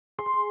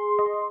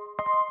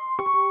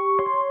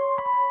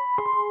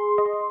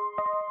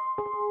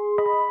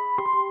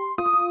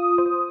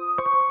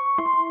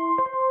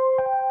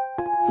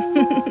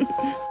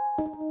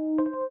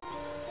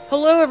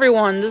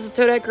everyone, this is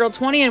Toadette Girl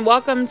 20 and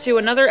welcome to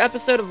another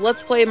episode of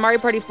Let's Play Mario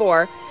Party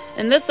 4.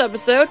 In this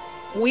episode,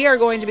 we are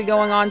going to be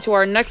going on to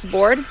our next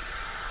board.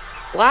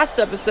 Last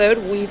episode,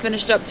 we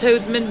finished up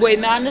Toad's Midway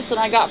Madness and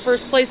I got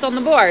first place on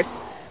the board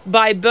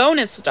by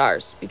bonus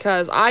stars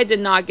because I did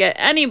not get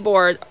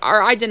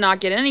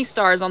any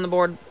stars on the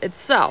board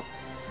itself.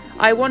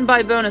 I won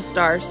by bonus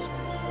stars.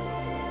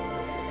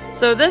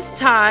 So this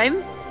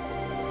time,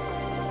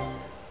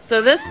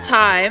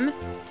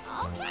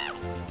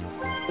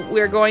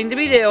 we're going to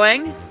be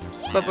doing,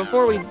 but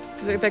before we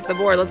pick the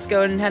board, let's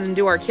go ahead and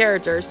do our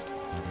characters.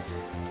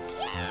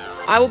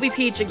 I will be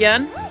Peach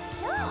again,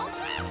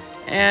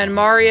 and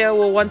Mario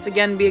will once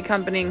again be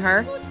accompanying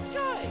her.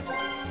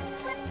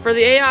 For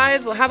the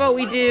AIs, how about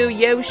we do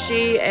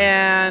Yoshi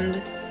and,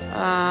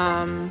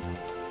 how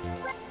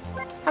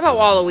about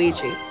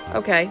Waluigi?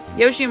 Okay,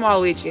 Yoshi and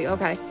Waluigi,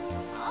 okay.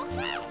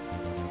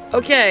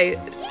 Okay,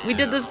 we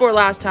did this board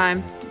last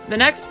time. The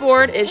next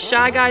board is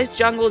Shy Guys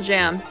Jungle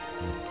Jam.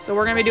 So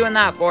we're going to be doing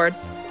that board.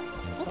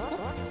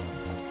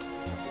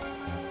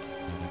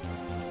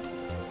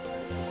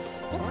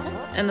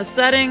 And the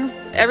settings,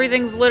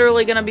 everything's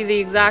literally going to be the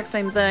exact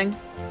same thing.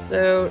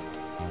 So,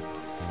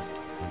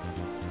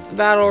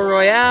 Battle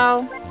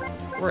Royale,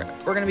 we're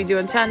going to be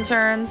doing 10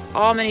 turns,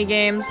 all mini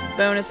games,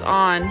 bonus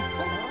on.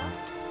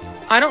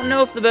 I don't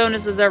know if the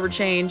bonus has ever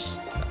changed.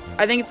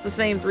 I think it's the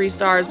same 3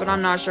 stars, but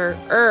I'm not sure.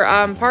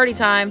 Party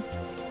time.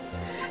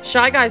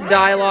 Shy Guy's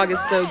dialogue is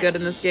so good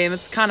in this game.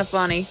 It's kind of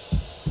funny.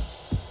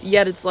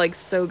 Yet it's like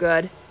so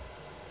good.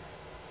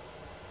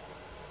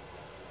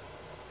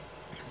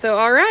 So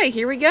alright,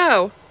 here we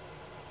go.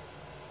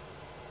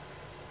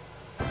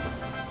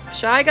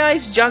 Shy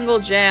Guys Jungle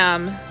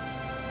Jam.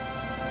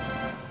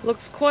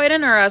 Looks quite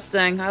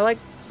interesting. I like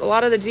a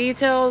lot of the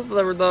details.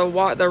 The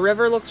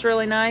river looks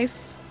really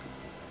nice.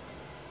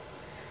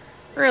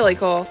 Really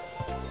cool.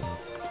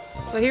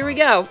 So here we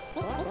go.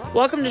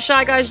 Welcome to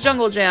Shy Guys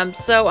Jungle Jam.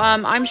 So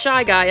I'm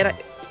Shy Guy and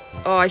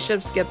oh, I should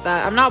have skipped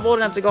that. I'm not bold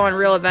enough to go on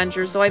real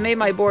adventures, so I made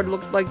my board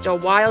look like a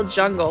wild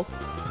jungle.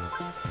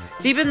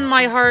 Deep in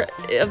my heart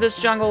of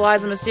this jungle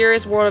lies a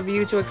mysterious world of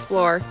you to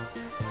explore.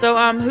 So,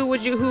 who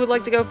would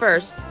like to go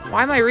first?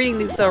 Why am I reading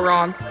these so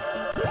wrong?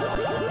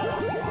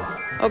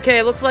 Okay,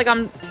 it looks like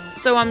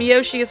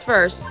Yoshi is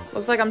first.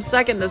 Looks like I'm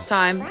second this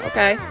time.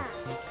 Okay.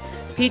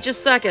 Peach is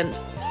second.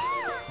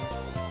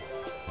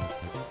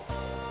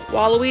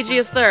 Waluigi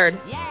is third.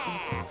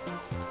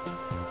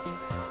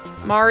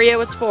 Mario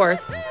is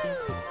fourth.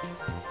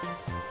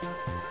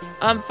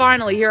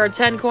 Finally, here are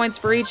 10 coins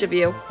for each of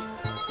you.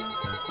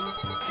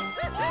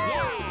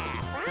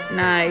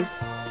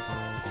 Nice.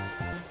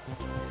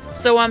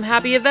 So,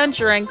 happy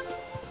adventuring.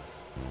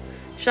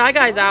 Shy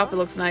Guy's outfit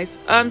looks nice.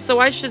 So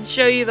I should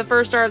show you the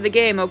first star of the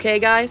game, okay,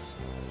 guys?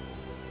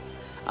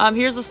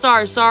 Here's the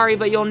star. Sorry,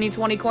 but you'll need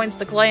 20 coins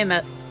to claim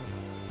it.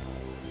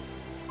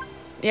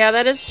 Yeah,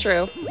 that is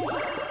true.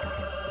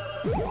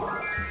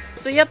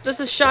 So, yep, this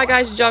is Shy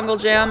Guys Jungle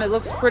Jam. It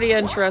looks pretty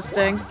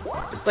interesting.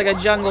 It's like a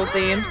jungle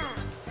theme.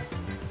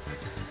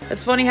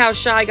 It's funny how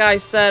Shy Guy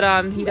said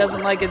he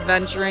doesn't like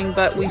adventuring,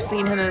 but we've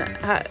seen him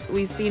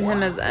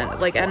as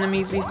like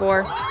enemies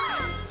before.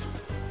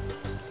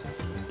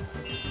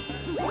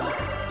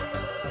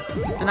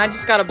 And I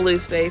just got a blue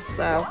space,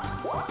 so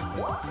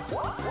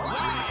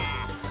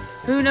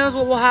who knows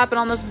what will happen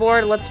on this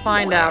board? Let's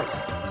find out.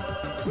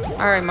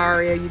 All right,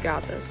 Mario, you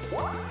got this.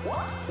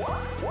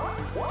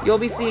 You'll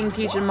be seeing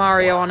Peach and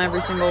Mario on every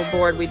single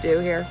board we do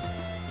here.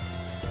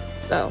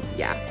 So,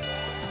 yeah.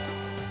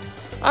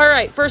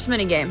 Alright, first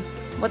minigame.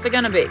 What's it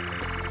gonna be?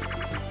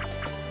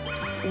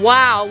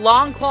 Wow,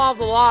 Long Claw of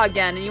the Law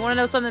again. And you wanna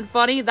know something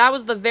funny? That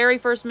was the very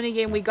first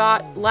minigame we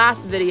got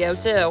last video,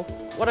 too.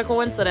 What a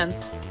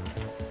coincidence.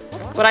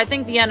 But I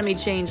think the enemy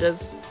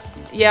changes.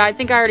 Yeah, I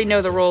think I already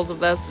know the rules of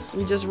this.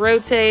 We just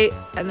rotate,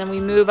 and then we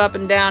move up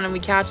and down, and we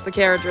catch the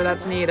character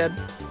that's needed.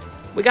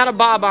 We got a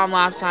Bob-omb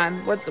last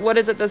time. What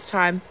is it this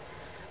time?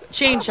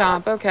 Chain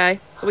Chomp, okay.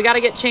 So we gotta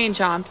get Chain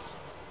Chomps.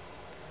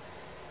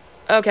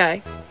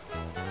 Okay.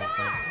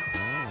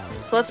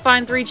 So let's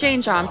find 3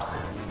 Chain Chomps.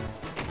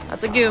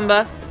 That's a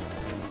Goomba.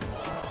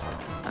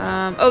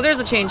 Oh, there's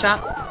a Chain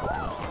Chomp.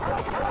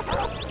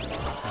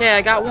 Okay,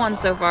 I got 1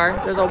 so far.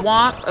 There's a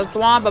Womp, a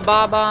Thwomp, a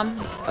Bob-omb,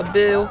 a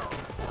Boo.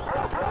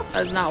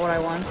 That is not what I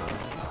want.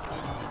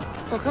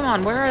 Oh, come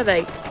on, where are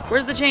they?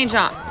 Where's the Chain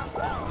Chomp?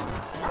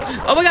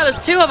 Oh my god,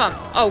 there's 2 of them!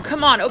 Oh,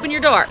 come on, open your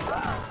door.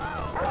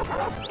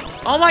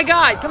 Oh my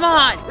god, come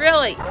on,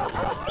 really?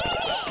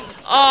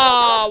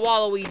 Oh,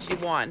 Waluigi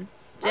won.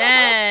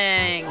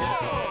 Dang.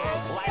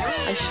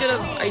 I should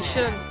have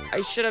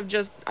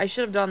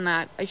done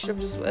that. I should have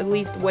just at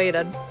least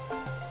waited.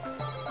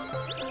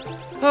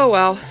 Oh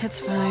well, it's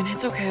fine.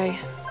 It's okay.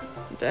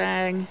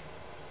 Dang.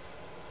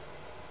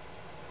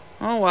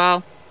 Oh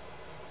well.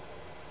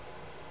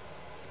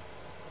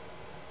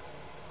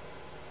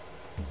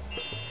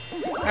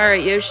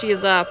 Alright, Yoshi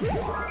is up.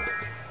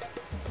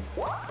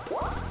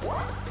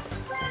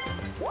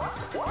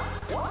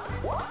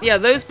 Yeah,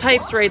 those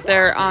pipes right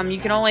there, you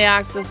can only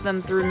access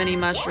them through mini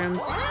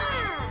mushrooms.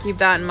 Keep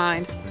that in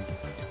mind.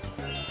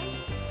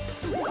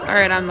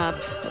 Alright, I'm up.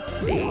 Let's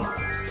see.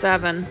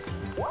 7.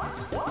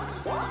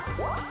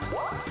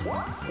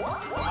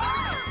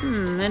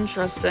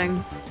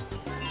 Interesting.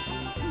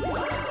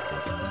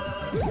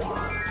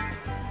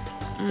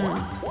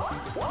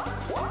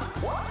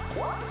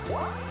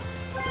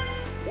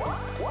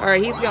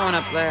 Alright, he's going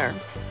up there.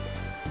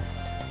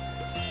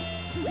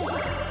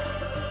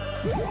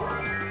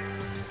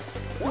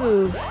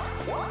 Ooh.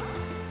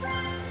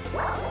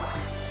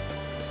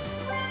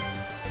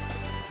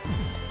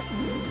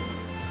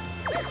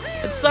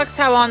 It sucks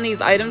how on these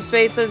item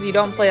spaces you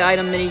don't play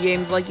item mini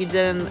games like you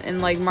did in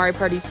like Mario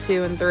Parties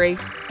 2 and 3.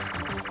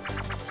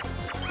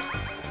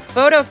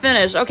 Photo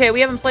finish. Okay, we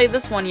haven't played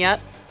this one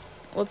yet.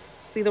 Let's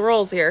see the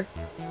rules here.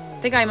 I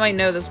think I might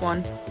know this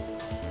one.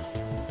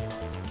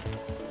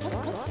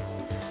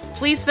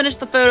 Please finish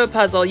the photo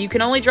puzzle. You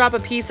can only drop a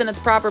piece in its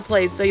proper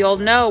place, so you'll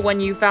know when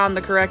you found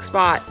the correct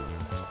spot.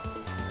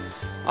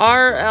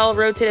 R, L,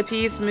 rotate a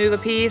piece, move a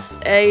piece,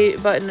 A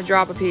button to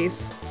drop a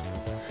piece.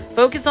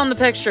 Focus on the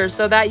picture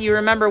so that you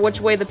remember which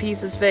way the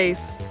pieces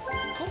face.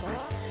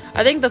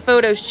 I think the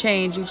photos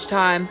change each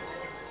time.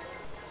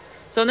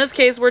 So in this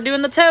case, we're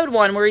doing the Toad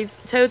one, where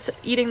Toad's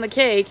eating the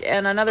cake,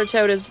 and another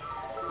Toad is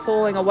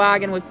pulling a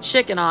wagon with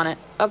chicken on it.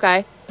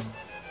 Okay.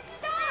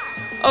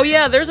 Oh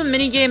yeah, there's a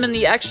mini game in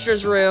the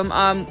extras room.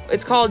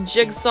 It's called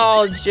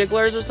Jigsaw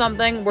Jigglers or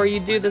something, where you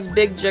do this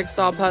big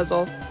jigsaw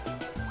puzzle.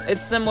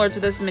 It's similar to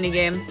this mini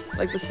game,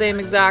 like the same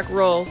exact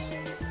rules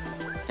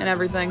and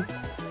everything.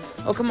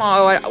 Oh come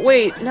on! Oh,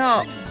 wait,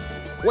 no,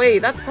 wait,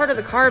 that's part of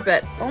the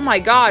carpet. Oh my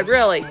god,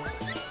 really?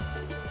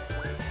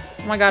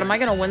 Oh my god, am I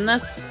gonna win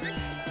this?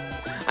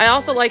 I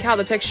also like how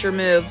the picture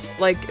moves,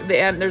 like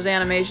there's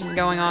animations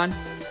going on.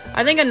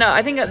 I think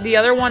the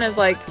other one is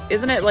like,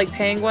 isn't it like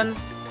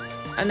penguins?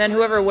 And then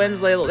whoever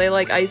wins, they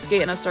like ice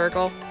skate in a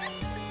circle.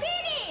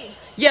 Finish!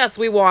 Yes,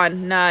 we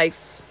won.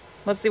 Nice.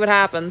 Let's see what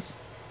happens.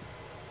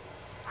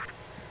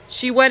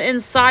 She went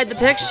inside the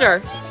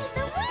picture.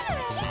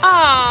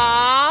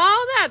 Aww,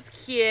 that's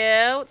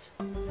cute.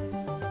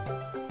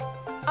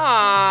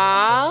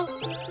 Aww.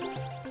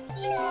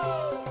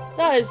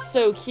 That is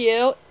so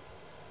cute.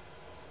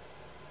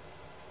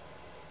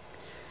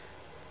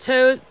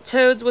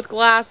 Toads with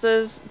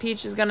glasses.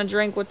 Peach is gonna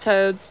drink with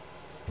Toads.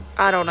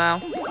 I don't know.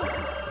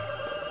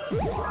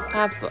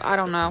 I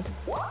don't know.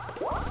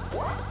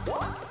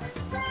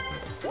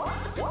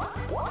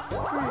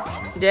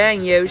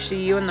 Dang, Yoshi,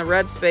 you in the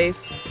red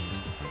space.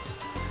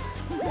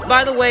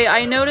 By the way,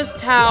 I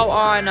noticed how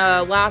on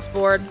last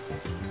board...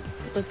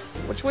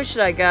 which way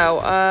should I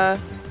go?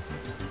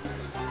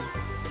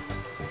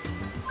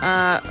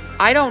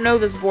 I don't know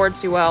this board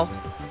too well.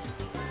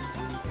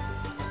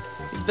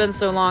 It's been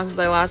so long since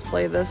I last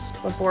played this,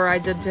 before I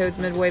did Toad's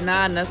Midway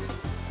Madness.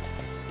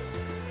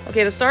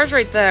 Okay, the star's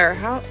right there.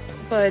 How...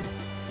 but...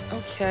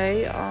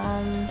 okay,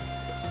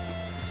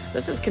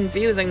 this is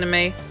confusing to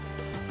me.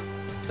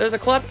 There's a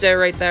Klepto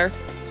right there.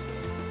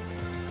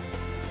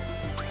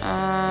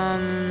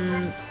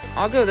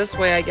 I'll go this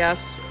way, I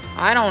guess.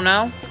 I don't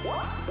know.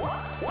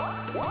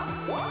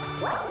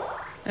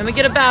 And we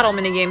get a battle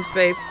minigame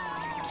space.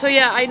 So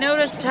yeah, I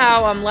noticed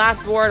how,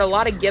 last board, a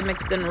lot of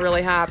gimmicks didn't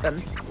really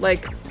happen.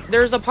 Like,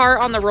 there's a part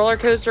on the roller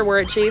coaster where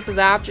it chases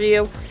after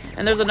you,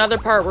 and there's another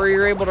part where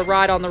you're able to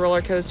ride on the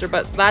roller coaster,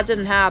 but that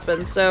didn't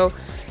happen, so...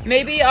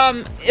 maybe,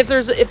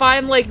 if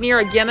I'm, like, near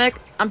a gimmick,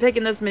 I'm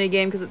picking this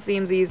minigame because it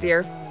seems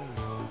easier.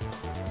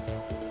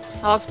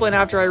 I'll explain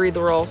after I read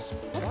the rules.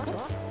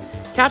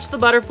 Catch the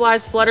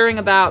butterflies fluttering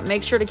about.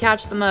 Make sure to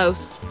catch the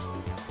most.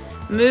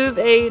 Move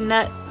A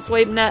net,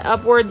 swipe net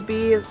upwards,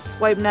 B,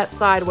 swipe net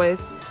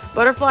sideways.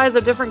 Butterflies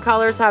of different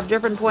colors have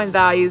different point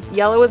values.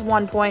 Yellow is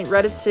 1 point,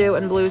 red is 2,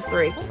 and blue is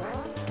 3.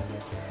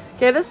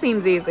 Okay, this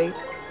seems easy.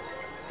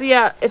 So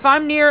yeah, if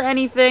I'm near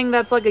anything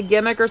that's like a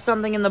gimmick or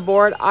something in the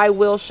board, I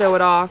will show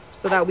it off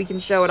so that we can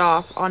show it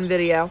off on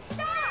video.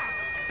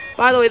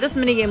 By the way, this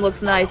minigame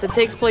looks nice. It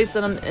takes place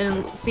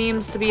in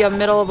seems to be a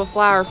middle of a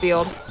flower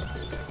field.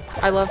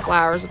 I love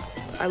flowers.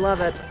 I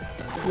love it.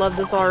 Love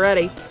this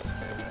already.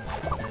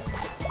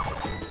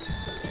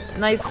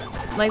 Nice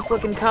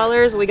looking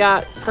colors. We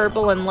got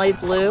purple and light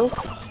blue.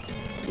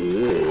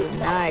 Ooh,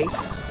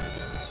 nice.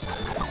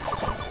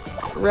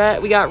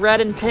 Red. We got red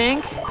and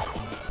pink.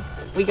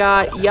 We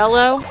got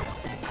yellow.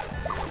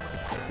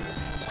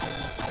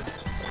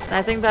 And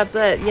I think that's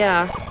it,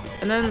 yeah.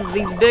 And then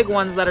these big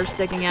ones that are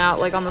sticking out,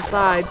 like on the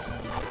sides.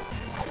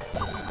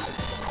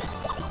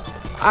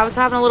 I was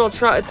having a little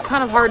trouble. It's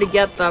kind of hard to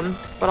get them,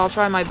 but I'll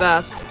try my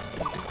best.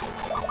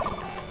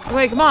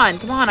 Wait, come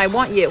on, I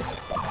want you.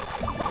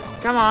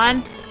 Come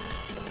on.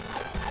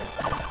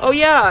 Oh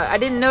yeah, I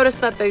didn't notice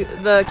that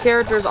the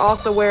characters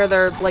also wear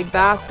their like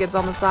baskets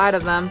on the side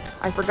of them.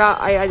 I forgot.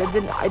 I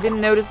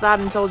didn't notice that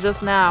until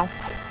just now.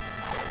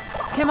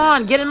 Come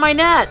on, get in my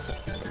net.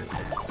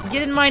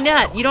 Get in my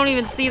net. You don't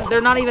even see, they're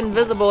not even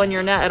visible in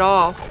your net at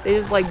all. They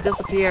just like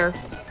disappear.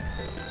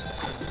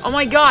 Oh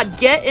my god,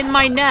 get in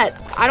my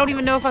net. I don't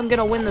even know if I'm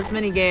gonna win this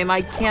minigame.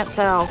 I can't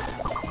tell.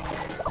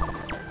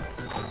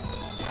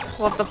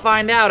 We'll have to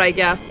find out, I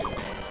guess.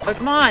 But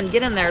come on,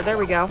 get in there. There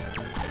we go.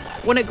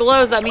 When it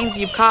glows, that means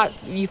you've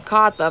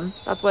caught them.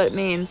 That's what it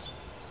means.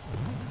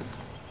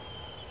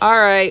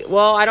 Alright,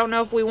 well, I don't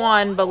know if we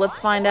won, but let's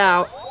find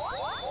out.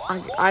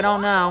 I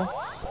don't know.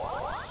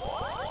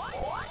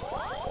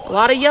 A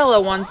lot of yellow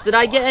ones. Did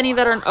I get any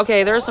that are...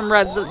 Okay, there are some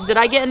reds. Did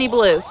I get any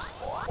blues?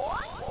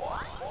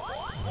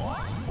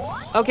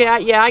 Okay,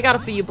 yeah, I got a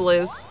few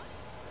blues.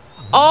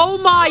 Oh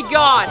my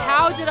god,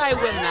 how did I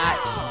win that?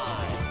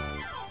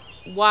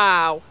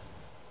 Wow.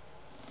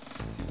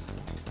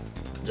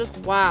 Just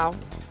wow.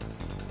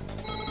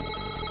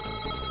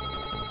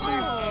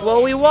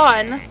 Well, we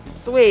won.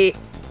 Sweet.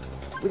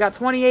 We got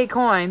 28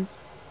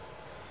 coins.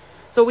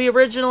 So we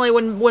originally,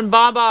 when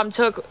Bomb Bomb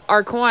took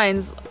our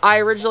coins, I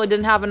originally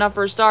didn't have enough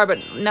for a star, but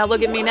now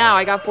look at me now.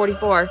 I got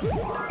 44.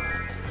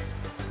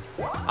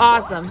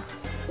 Awesome.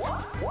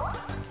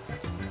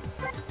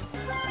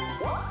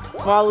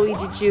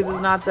 Waluigi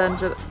chooses not to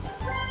enter.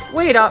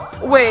 Wait,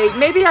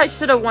 maybe I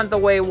should have went the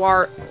way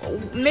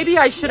Maybe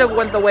I should have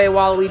went the way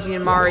Waluigi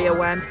and Mario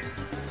went.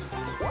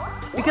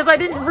 Because I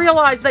didn't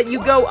realize that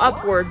you go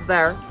upwards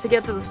there to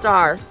get to the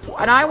star.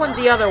 And I went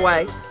the other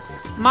way.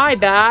 My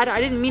bad.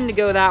 I didn't mean to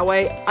go that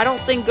way. I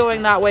don't think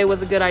going that way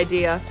was a good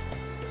idea.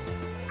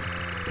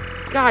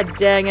 God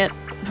dang it.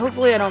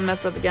 Hopefully I don't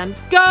mess up again.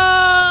 Goal!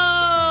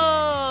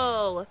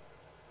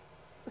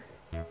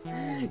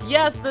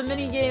 Yes, the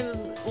minigame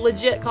is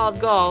legit called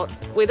Goal.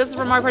 Wait, this is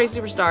from Mario Party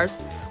Superstars.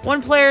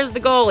 One player is the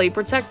goalie.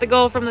 Protect the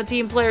goal from the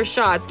team player's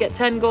shots. Get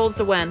 10 goals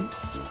to win.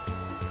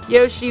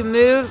 Yoshi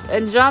moves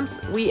and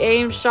jumps. We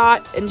aim,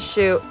 shot, and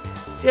shoot.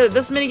 So yeah,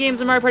 this minigame's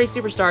in Mario Party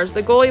Superstars.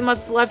 The goalie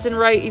must left and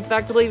right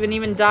effectively and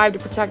even dive to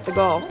protect the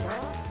goal.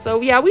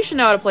 So yeah, we should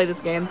know how to play this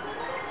game.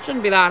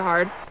 Shouldn't be that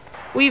hard.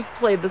 We've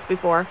played this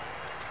before.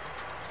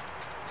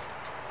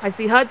 I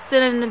see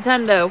Hudson and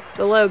Nintendo,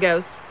 the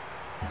logos.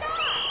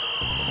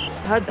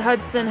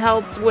 Hudson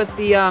helped with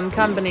the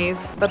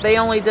companies, but they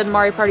only did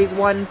Mario Parties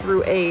 1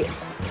 through 8.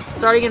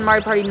 Starting in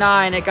Mario Party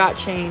 9, it got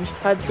changed.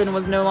 Hudson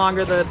was no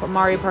longer the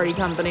Mario Party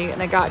company,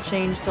 and it got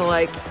changed to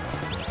like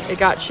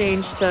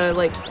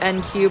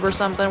N-Cube or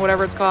something,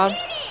 whatever it's called.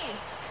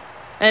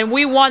 And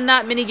we won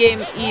that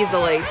minigame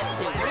easily.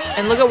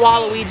 And look at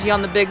Waluigi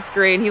on the big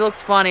screen. He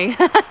looks funny.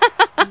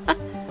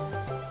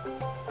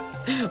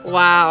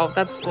 Wow,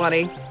 that's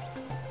funny.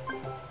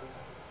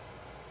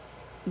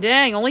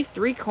 Dang, only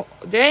 3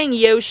 Dang,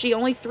 Yoshi,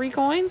 only 3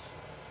 coins?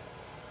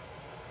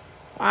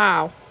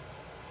 Wow.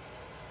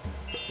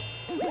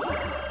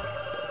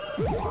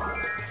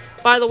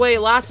 By the way,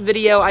 last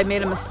video I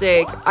made a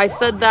mistake. I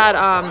said that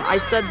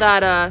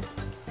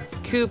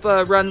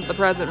Koopa runs the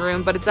present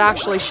room, but it's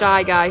actually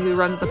Shy Guy who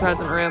runs the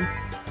present room.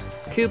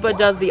 Koopa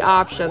does the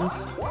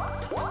options.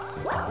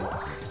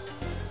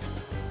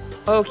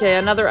 Okay,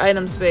 another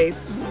item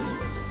space.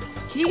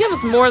 Can you give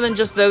us more than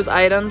just those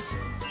items?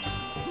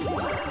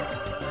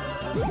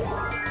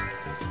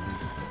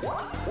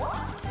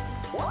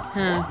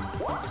 Huh.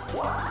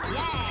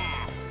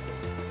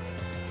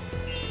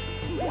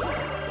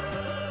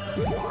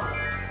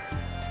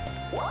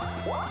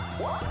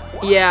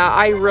 Yeah,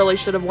 I really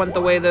should have went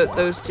the way that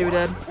those two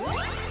did.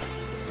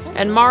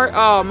 And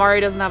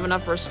Mario doesn't have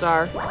enough for a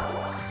star.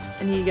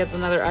 And he gets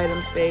another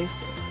item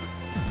space.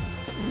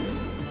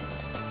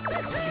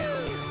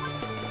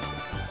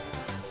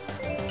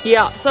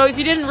 Yeah, so if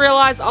you didn't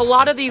realize, a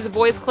lot of these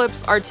voice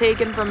clips are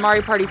taken from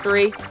Mario Party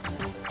 3.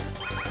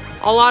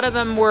 A lot of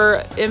them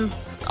were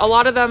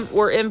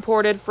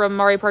imported from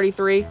Mario Party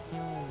 3.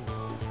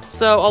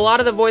 So a lot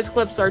of the voice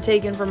clips are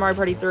taken from Mario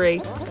Party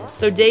 3.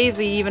 So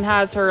Daisy even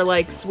has her,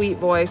 like, sweet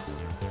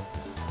voice.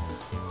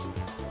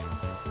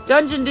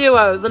 Dungeon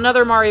Duos,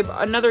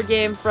 another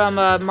game from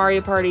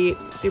Mario Party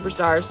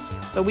Superstars.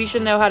 So we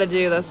should know how to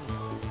do this.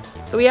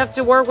 So we have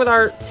to work with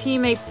our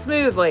teammates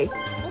smoothly.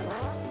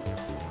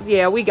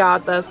 Yeah, we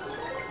got this.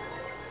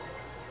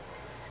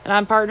 And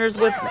I'm partners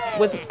with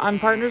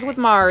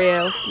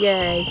Mario.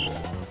 Yay.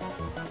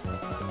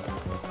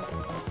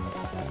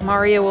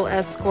 Mario will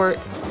escort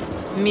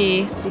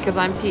me because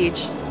I'm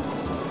Peach.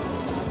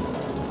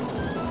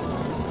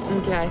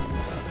 Okay.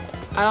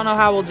 I don't know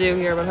how we'll do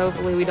here, but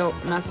hopefully we don't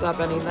mess up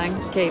anything.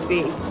 Okay,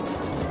 B.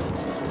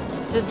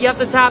 Just, you have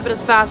to tap it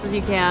as fast as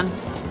you can.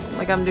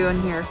 Like I'm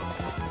doing here.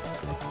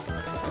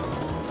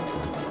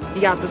 You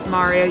got this,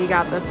 Mario. You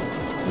got this.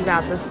 You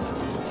got this.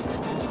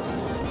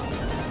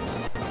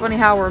 It's funny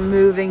how we're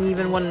moving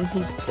even when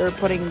they're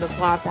putting the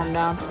platform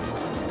down.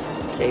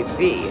 Okay,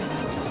 B.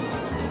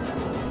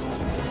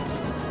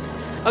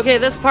 Okay,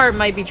 this part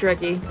might be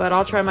tricky, but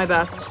I'll try my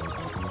best.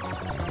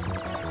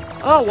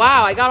 Oh,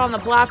 wow, I got on the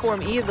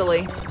platform easily.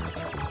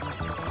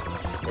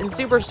 In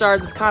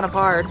Superstars, it's kind of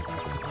hard.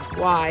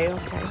 Why?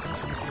 Okay.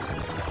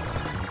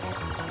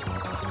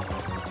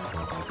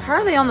 How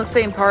are they on the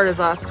same part as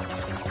us?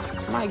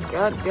 My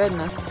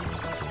goodness.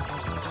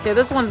 Okay,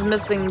 this one's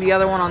missing the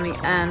other one on the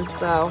end,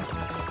 so...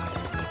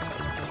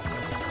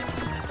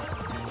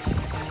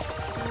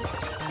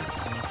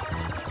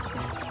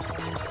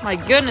 My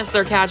goodness,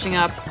 they're catching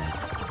up.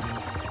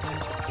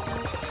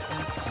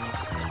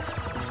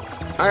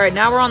 Alright,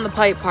 now we're on the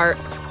pipe part.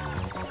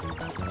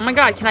 Oh my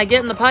god, can I get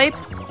in the pipe?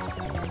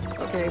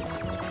 Okay.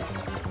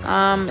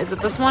 Is it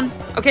this one?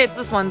 Okay, it's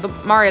this one. The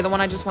Mario, the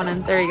one I just went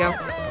in. There you go.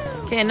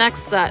 Okay,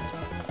 next set.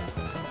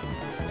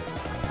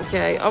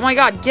 Okay. Oh my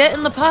god, get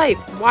in the pipe.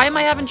 Why am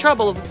I having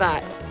trouble with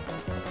that?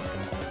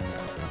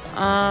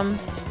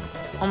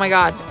 Oh my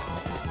god.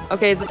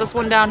 Okay, is it this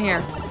one down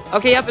here?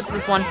 Okay, yep, it's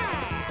this one.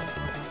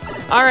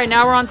 Alright,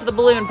 now we're on to the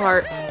balloon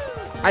part.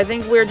 I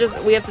think we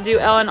have to do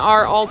L and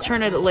R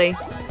alternately.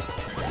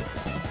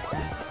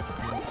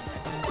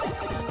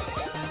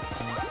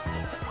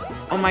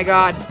 Oh my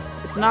god.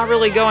 It's not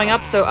really going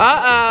up, so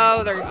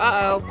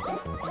uh-oh.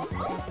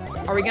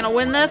 Are we gonna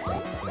win this?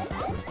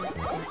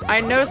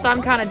 I noticed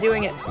I'm kind of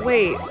doing it.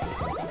 Wait.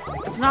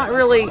 It's not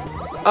really...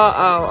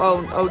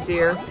 Uh-oh. Oh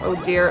dear. Oh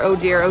dear. Oh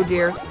dear. Oh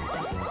dear.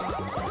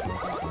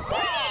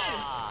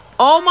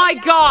 Oh my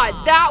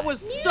god! That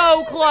was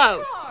so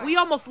close! We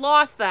almost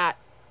lost that.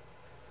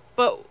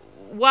 But,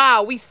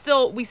 wow, we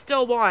still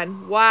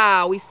won.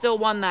 Wow, we still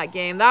won that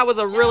game. That was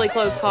a really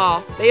close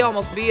call. They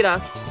almost beat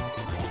us.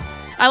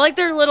 I like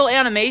their little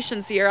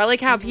animations here. I like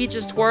how Peach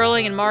is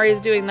twirling and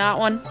Mario's doing that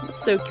one.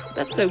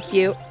 That's so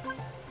cute.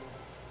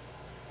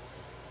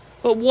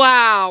 But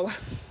wow,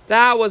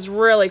 that was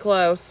really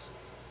close.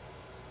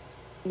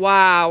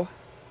 Wow.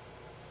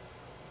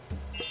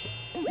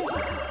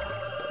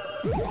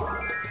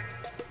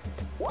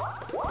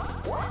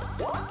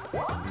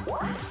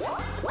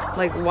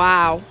 Like,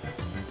 wow.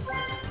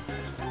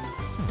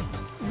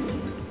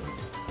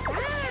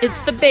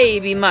 It's the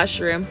baby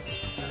mushroom.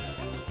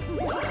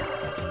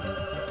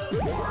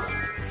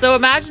 So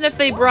imagine if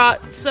they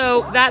brought,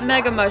 so that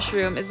Mega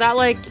Mushroom, is that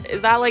like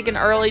an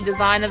early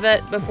design of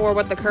it before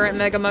what the current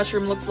Mega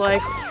Mushroom looks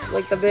like?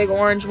 Like the big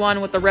orange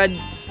one with the red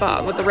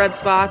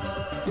spots?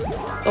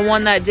 The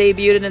one that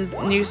debuted in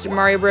New Super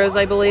Mario Bros,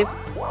 I believe.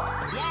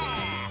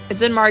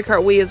 It's in Mario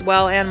Kart Wii as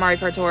well, and Mario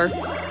Kart Tour.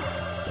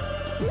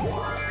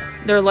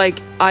 They're like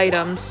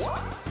items.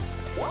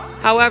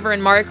 However,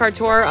 in Mario Kart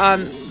Tour,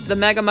 the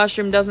Mega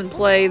Mushroom doesn't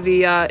play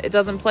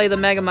the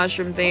Mega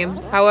Mushroom theme.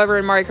 However,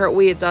 in Mario Kart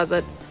Wii, it does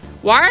it.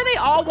 Why are they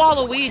all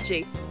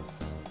Waluigi?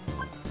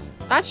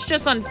 That's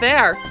just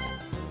unfair.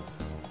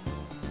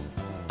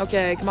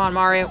 Okay, come on,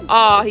 Mario.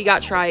 Oh, he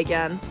got try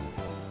again.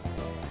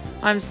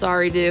 I'm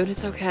sorry, dude.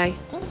 It's okay.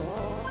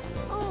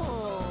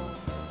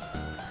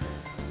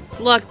 It's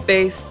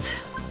luck-based.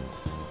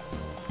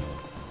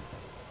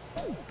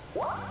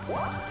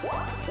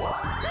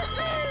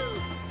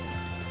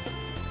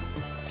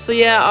 So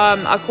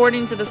yeah,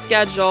 according to the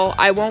schedule,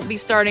 I won't be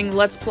starting my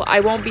Let's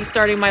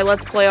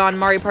Play on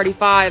Mario Party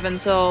 5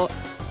 until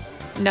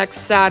next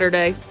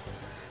Saturday.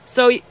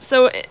 So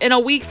in a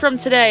week from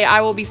today,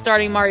 I will be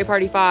starting Mario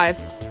Party 5.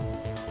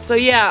 So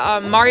yeah,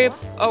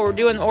 oh, we're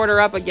doing order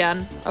up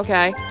again.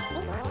 Okay.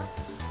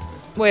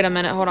 Wait a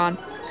minute, hold on.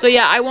 So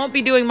yeah, I won't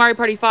be doing Mario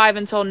Party 5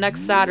 until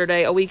next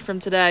Saturday, a week from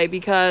today,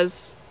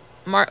 because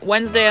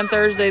Wednesday and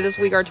Thursday this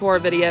week are tour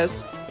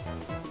videos.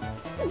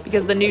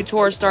 Because the new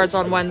tour starts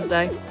on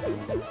Wednesday.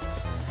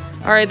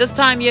 Alright, this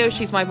time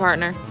Yoshi's my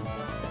partner.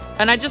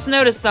 And I just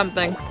noticed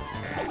something.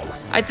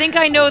 I think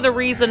I know the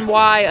reason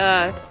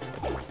why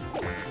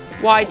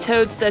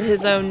Toad said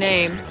his own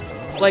name,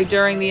 like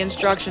during the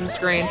instruction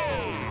screen.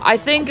 I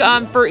think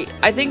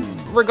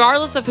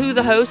regardless of who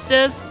the host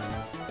is,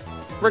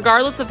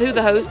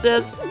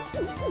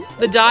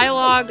 the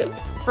dialogue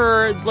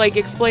for like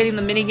explaining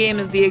the minigame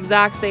is the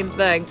exact same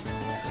thing.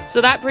 So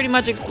that pretty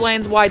much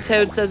explains why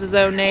Toad says his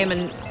own name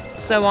and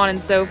so on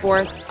and so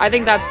forth. I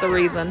think that's the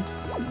reason.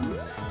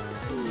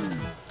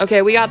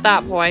 Okay, we got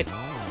that point.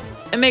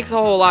 It makes a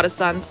whole lot of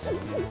sense.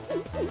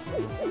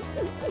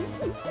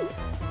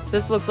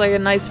 This looks like a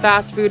nice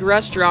fast food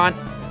restaurant.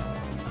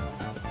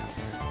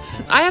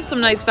 I have some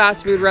nice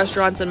fast food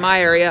restaurants in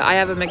my area. I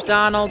have a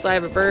McDonald's, I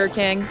have a Burger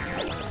King,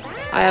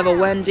 I have a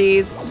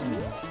Wendy's.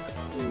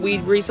 We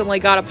recently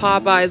got a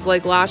Popeyes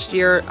like last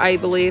year, I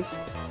believe.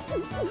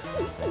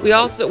 We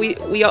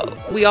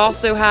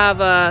also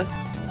have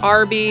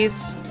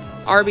Arby's.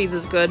 Arby's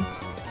is good.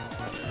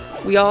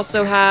 We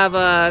also have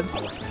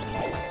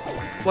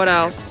what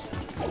else?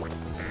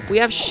 We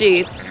have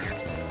Sheetz.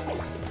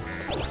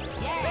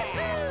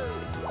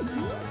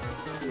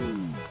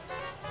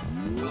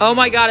 Oh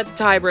my god, it's a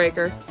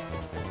tiebreaker.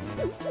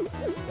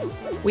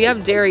 We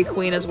have Dairy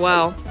Queen as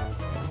well.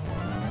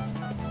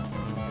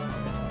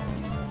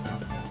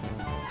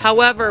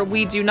 However,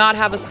 we do not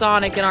have a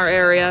Sonic in our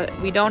area.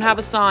 We don't have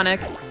a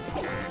Sonic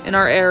in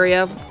our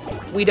area.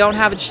 We don't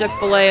have a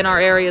Chick-fil-A in our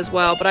area as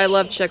well, but I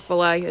love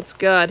Chick-fil-A. It's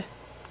good.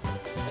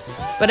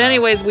 But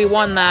anyways, we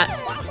won that.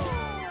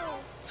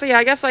 So yeah,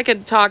 I guess I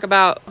could talk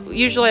about...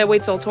 Usually I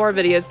wait till tour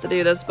videos to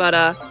do this, but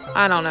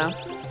I don't know.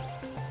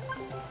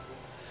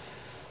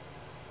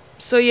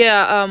 So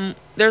yeah,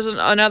 there's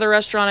another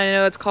restaurant I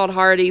know, it's called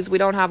Hardee's. We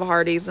don't have a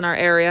Hardee's in our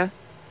area.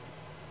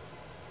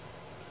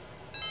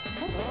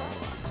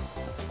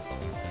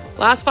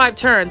 Last 5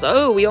 turns.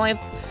 Oh, we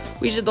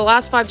did the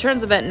last 5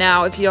 turns event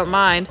now, if you don't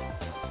mind.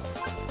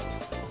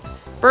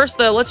 First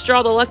though, let's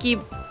draw the lucky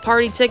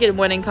party ticket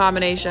winning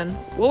combination.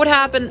 What would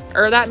happen,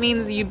 or that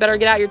means you better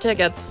get out your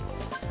tickets.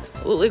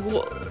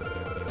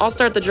 I'll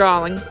start the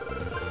drawing.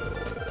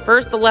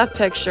 First, the left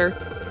picture.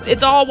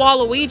 It's all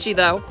Waluigi,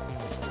 though.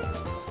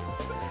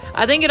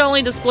 I think it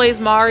only displays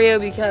Mario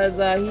because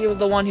he was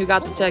the one who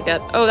got the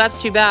ticket. Oh,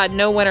 that's too bad.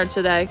 No winner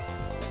today.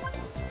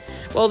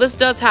 Well, this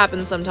does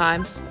happen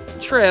sometimes.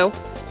 True.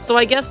 So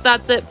I guess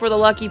that's it for the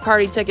Lucky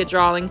Party ticket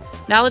drawing.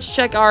 Now let's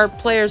check our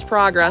players'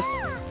 progress.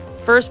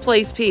 First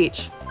place,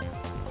 Peach.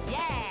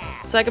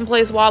 Second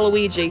place,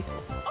 Waluigi.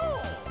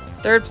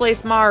 Third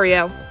place,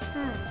 Mario.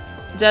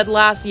 Dead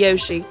last,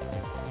 Yoshi.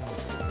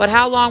 But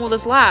how long will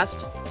this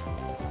last?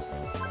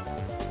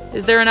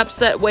 Is there an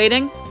upset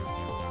waiting?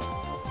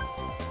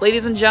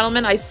 Ladies and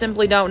gentlemen, I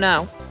simply don't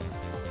know.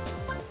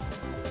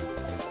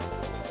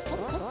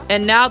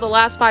 And now the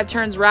last 5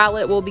 turns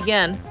Ratlet will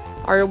begin.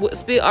 Our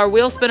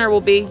wheel spinner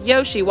will be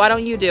Yoshi. Why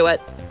don't you do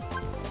it?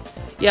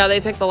 Yeah, they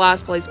picked the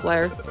last place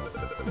player.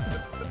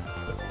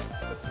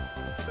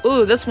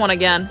 Ooh, this one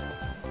again.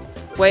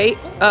 Wait.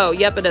 Oh,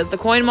 yep, it is. The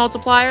coin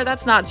multiplier.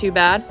 That's not too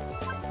bad.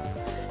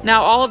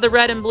 Now, all of the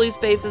red and blue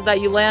spaces that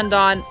you land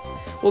on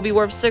will be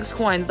worth 6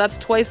 coins. That's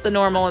twice the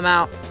normal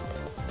amount.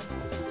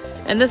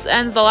 And this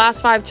ends the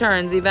last 5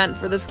 turns event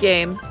for this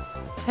game.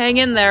 Hang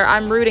in there.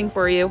 I'm rooting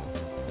for you.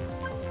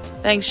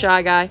 Thanks,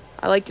 Shy Guy.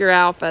 I like your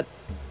outfit.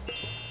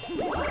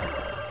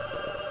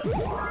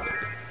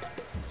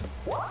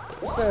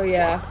 So,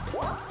 yeah.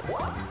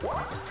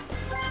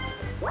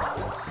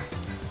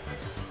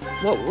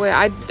 What? Wait,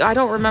 I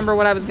don't remember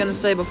what I was going to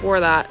say before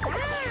that.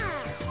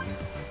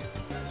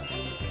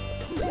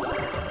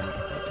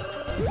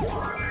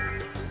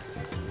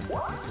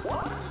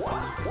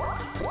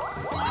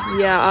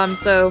 Yeah,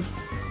 so...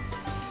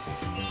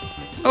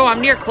 Oh,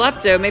 I'm near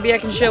Klepto. Maybe I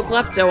can show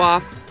Klepto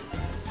off.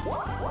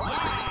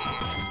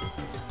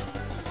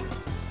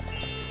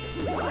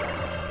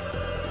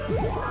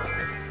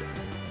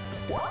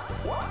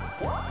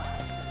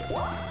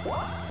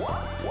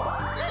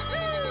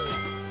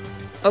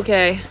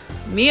 Okay,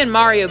 me,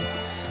 Mario,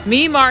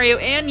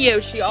 and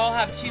Yoshi all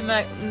have 2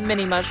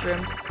 mini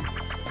mushrooms.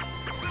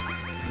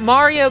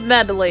 Mario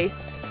medley.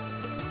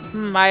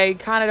 I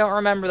kind of don't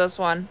remember this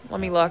one. Let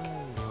me look.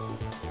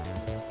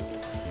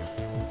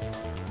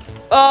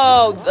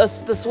 Oh, the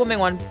swimming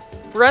one.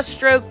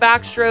 Breaststroke,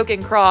 backstroke,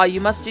 and crawl.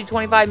 You must do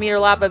 25-meter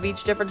lap of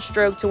each different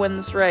stroke to win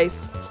this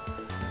race.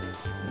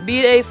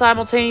 B-A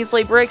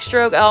simultaneously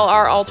breaststroke,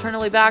 L-R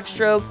alternately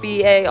backstroke,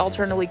 B-A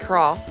alternately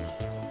crawl.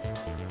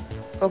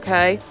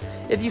 Okay.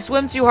 If you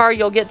swim too hard,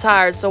 you'll get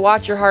tired, so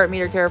watch your heart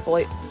meter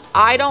carefully.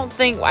 I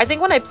think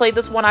when I played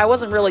this one, I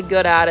wasn't really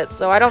good at it,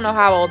 so I don't know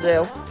how I'll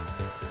do.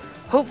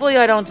 Hopefully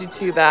I don't do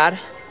too bad.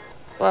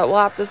 But we'll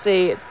have to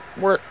see.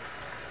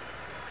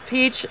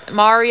 Peach,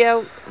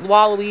 Mario,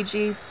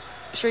 Waluigi.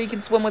 Sure you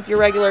can swim with your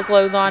regular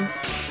clothes on.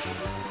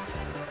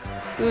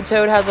 Ooh,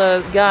 Toad has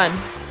a gun.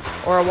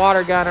 Or a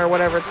water gun, or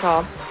whatever it's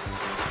called.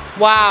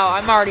 Wow,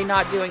 I'm already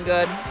not doing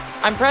good.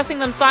 I'm pressing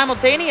them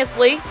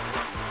simultaneously.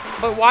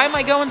 But why am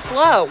I going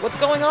slow? What's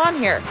going on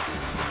here?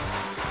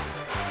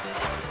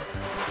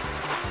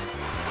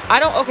 I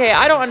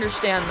don't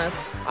understand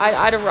this.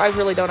 I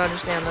really don't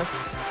understand this.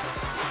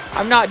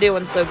 I'm not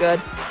doing so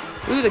good.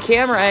 Ooh, the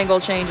camera angle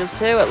changes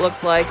too, it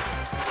looks like.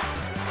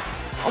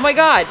 Oh my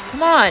god,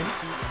 come on.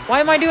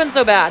 Why am I doing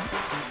so bad?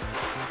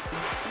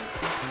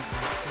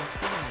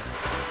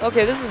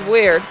 Okay, this is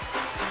weird.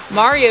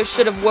 Mario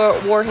should have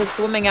wore his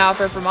swimming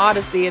outfit from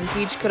Odyssey, and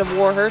Peach could have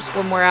wore her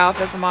swimwear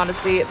outfit from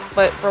Odyssey,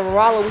 but for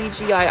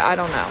Waluigi, I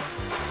don't know.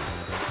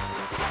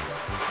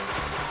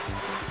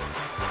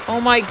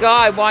 Oh my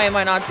god, why am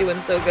I not doing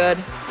so good?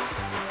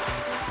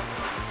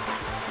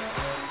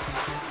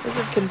 This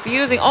is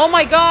confusing. Oh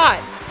my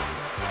god!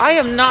 I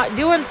am not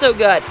doing so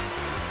good.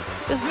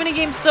 This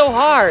minigame's so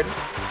hard.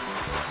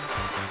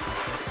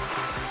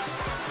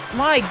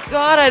 My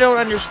god, I don't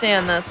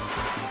understand this.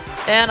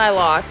 And I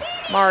lost.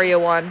 Mario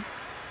won.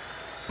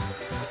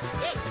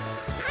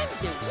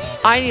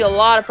 I need a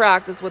lot of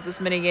practice with this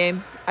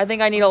minigame. I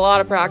think I need a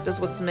lot of practice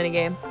with this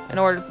minigame in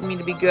order for me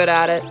to be good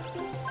at it.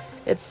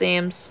 It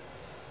seems.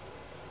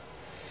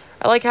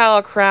 I like how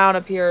a crown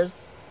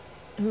appears.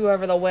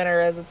 Whoever the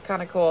winner is, it's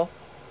kind of cool.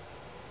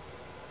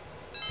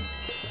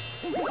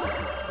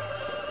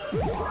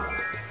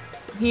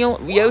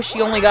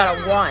 Yoshi only got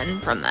a 1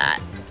 from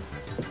that.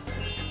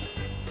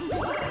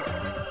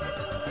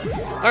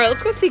 Alright,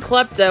 let's go see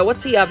Klepto.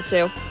 What's he up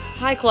to?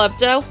 Hi,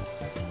 Klepto.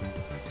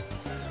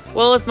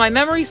 Well, if my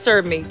memory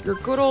served me, you're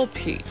good old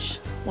Peach.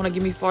 Want to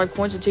give me 5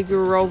 coins to take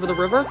you over the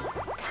river?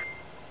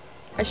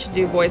 I should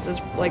do voices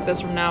like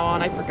this from now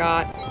on. I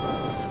forgot.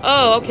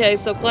 Oh, okay.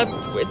 So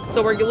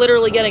we're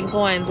literally getting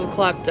coins with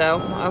Klepto.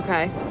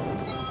 Okay.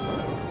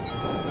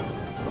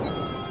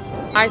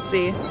 I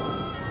see.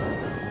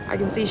 I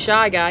can see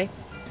Shy Guy.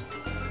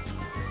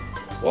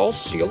 Well,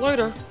 see you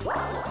later.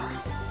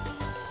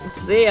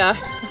 See ya.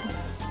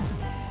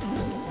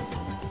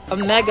 A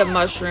Mega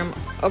Mushroom.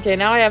 Okay,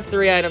 now I have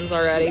 3 items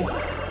already.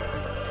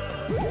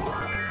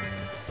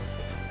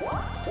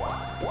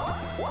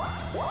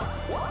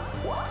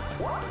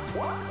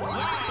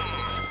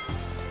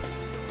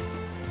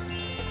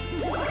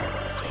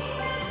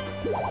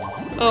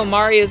 Oh,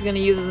 Mario's gonna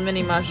use his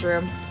mini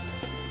mushroom.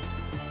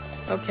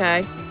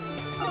 Okay.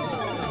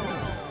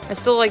 I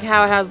still like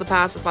how it has the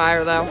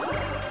pacifier, though.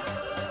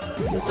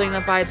 To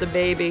signify it's a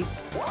baby.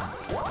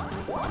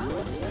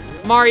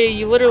 Mario,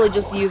 you literally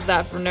just used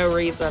that for no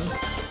reason.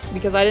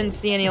 Because I didn't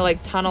see any,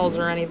 like, tunnels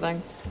or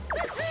anything.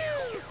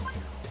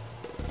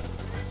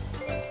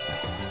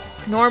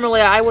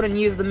 Normally, I wouldn't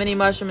use the mini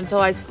mushroom until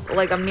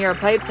I'm near a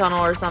pipe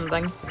tunnel or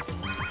something.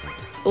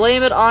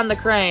 Blame it on the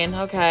crane.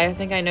 Okay, I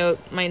think I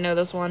might know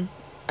this one.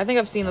 I think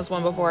I've seen this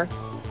one before.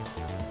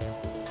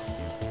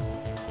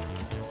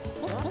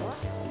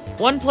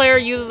 One player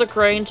uses a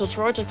crane to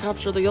try to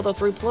capture the other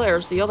 3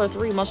 players. The other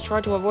 3 must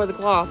try to avoid the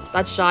claw.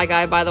 That's Shy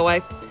Guy, by the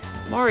way.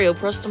 Mario,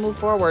 press to move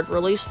forward.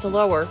 Release to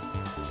lower.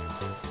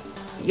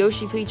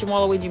 Yoshi, Peach, and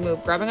Waluigi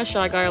move. Grabbing a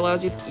Shy Guy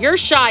allows you... You're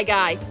Shy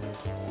Guy!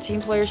 Team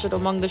players should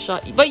among the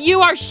Shy... But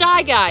you are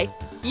Shy Guy!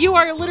 You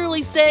are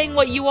literally saying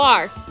what you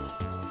are.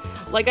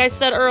 Like I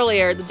said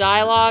earlier, the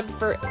dialogue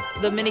for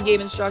the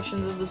minigame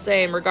instructions is the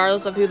same,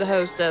 regardless of who the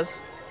host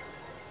is.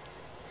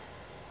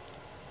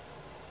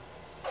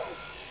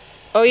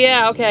 Oh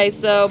yeah, okay,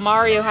 so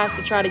Mario has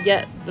to try to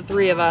get the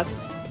 3 of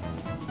us.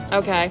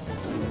 Okay.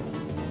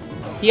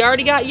 He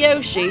already got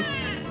Yoshi.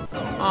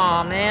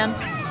 Aw, man.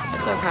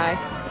 It's okay.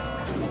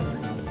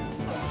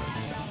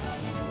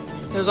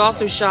 There's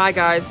also Shy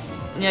Guys.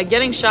 Yeah,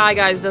 getting Shy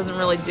Guys doesn't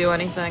really do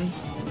anything.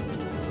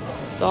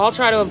 So I'll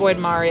try to avoid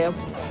Mario.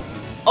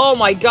 Oh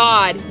my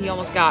god! He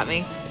almost got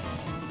me.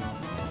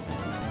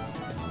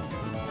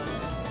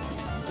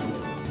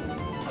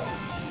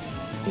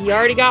 He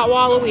already got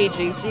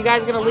Waluigi, so you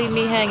guys are gonna leave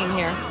me hanging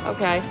here.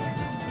 Okay.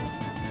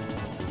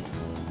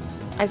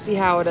 I see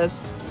how it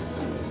is.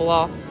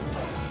 Blah.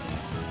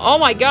 Oh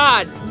my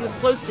god! He was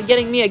close to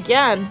getting me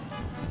again.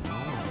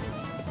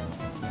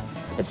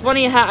 It's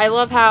funny how I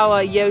love how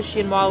Yoshi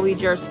and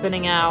Waluigi are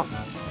spinning out,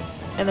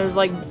 and there's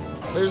like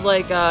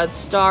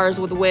stars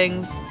with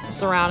wings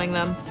surrounding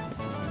them.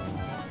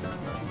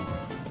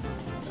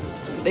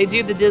 They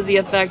do the dizzy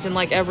effect in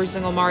like every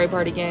single Mario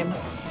Party game.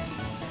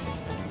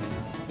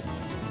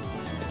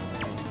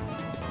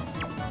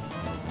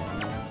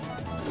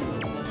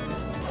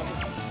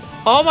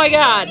 Oh my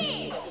god!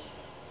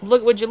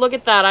 Look, would you look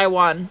at that? I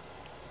won.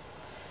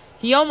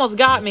 He almost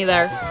got me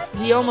there.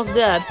 He almost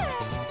did.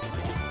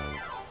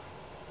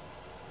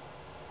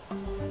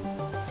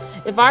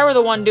 If I were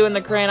the one doing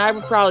the crane, I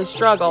would probably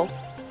struggle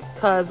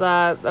because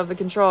of the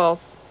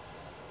controls.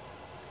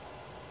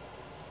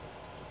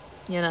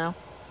 You know.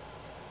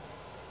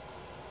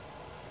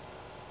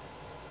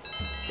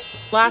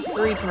 Last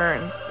 3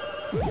 turns.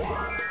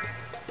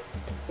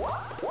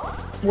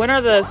 When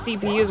are the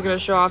CPUs going to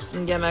show off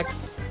some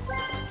gimmicks?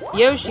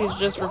 Yoshi's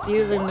just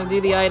refusing to do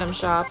the item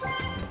shop.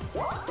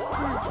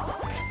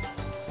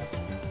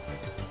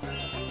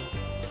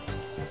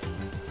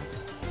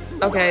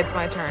 Okay, it's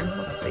my turn.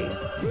 Let's see.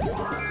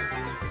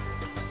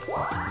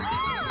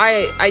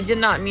 I did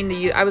not mean to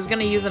use... I was going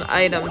to use an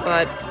item,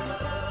 but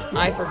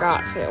I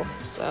forgot to,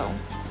 so...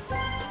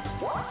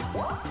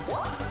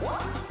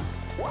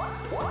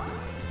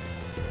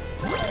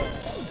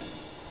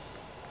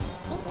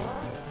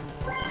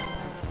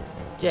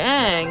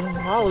 Dang,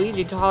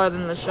 Waluigi taller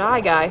than the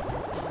Shy Guy.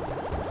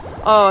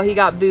 Oh, he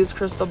got Boo's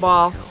crystal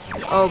ball.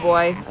 Oh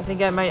boy, I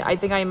think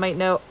I might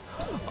know.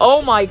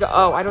 Oh my god.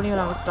 Oh, I don't even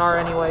have a star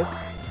anyways.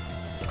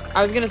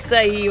 I was gonna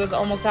say he was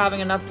almost having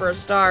enough for a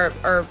star,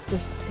 or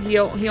just he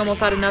almost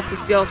had enough to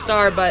steal a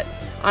star, but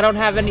I don't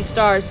have any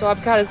stars, so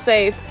I'm kind of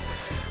safe.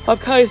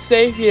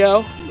 You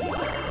know.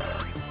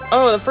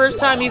 Oh, the first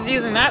time he's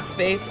using that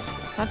space.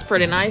 That's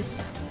pretty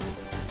nice.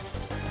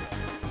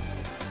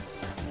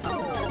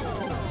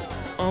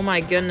 Oh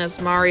my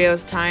goodness,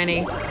 Mario's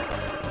tiny.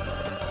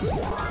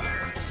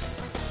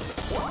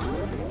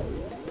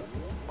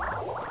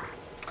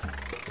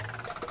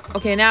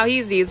 Okay, now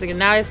he's using it.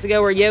 Now he has to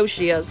go where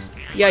Yoshi is.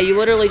 Yeah, you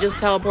literally just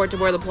teleport to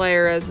where the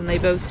player is and they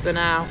both spin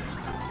out.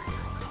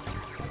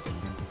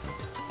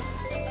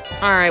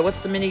 Alright,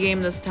 what's the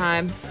minigame this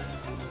time?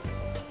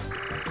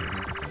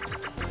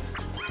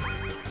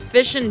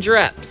 Fish and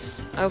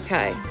drips.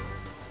 Okay.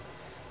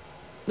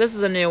 This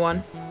is a new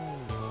one.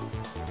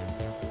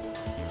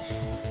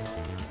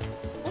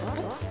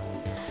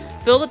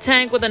 Fill the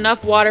tank with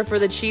enough water for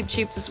the Cheep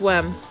Cheep to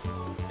swim.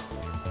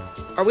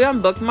 Are we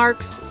on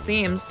bookmarks?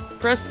 Seems.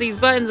 Press these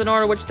buttons in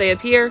order which they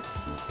appear.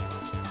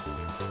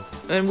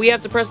 And we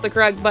have to press the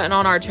correct button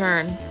on our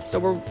turn. So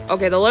we're...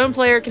 Okay, the lone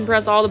player can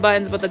press all the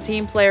buttons, but the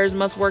team players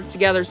must work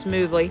together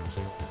smoothly.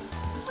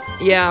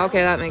 Yeah,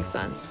 okay, that makes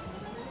sense.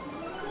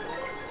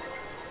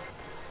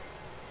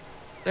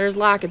 There's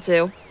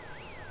Lakitu.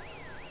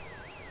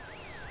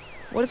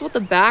 What is with the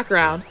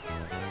background?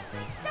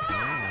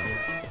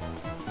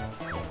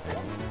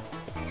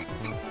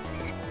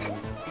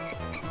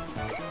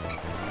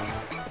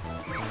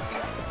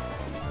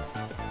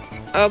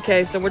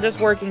 Okay, so we're just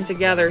working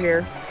together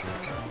here.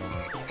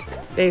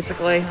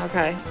 Basically.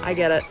 Okay, I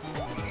get it.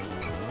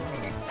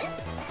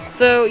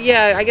 So,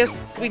 yeah, I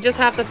guess we just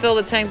have to fill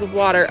the tanks with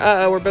water.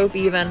 Uh-oh, we're both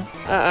even.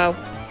 Uh-oh.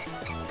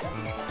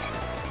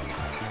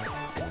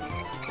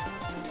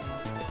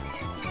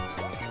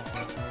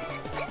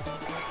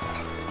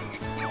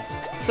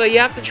 So you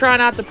have to try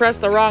not to press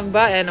the wrong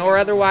button, or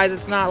otherwise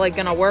it's not, like,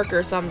 gonna work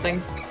or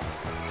something.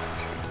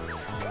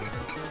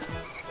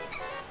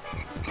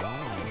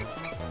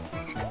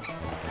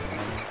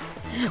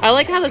 I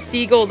like how the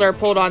seagulls are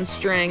pulled on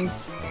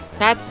strings.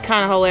 That's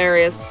kind of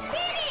hilarious.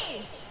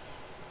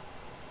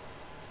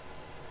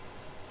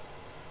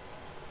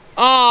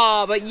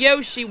 Oh, but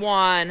Yoshi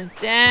won.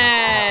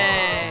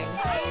 Dang.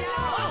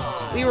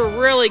 We were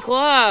really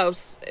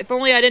close. If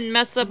only I didn't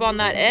mess up on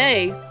that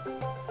A.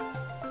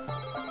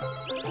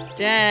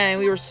 Dang,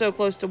 we were so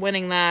close to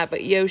winning that,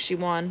 but Yoshi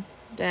won.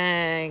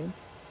 Dang.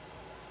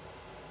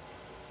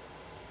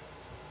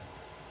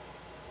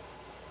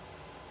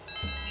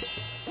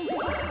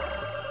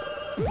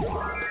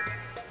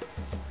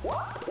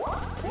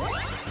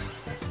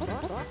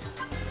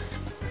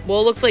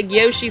 Well, it looks like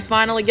Yoshi's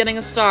finally getting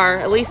a star.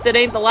 At least it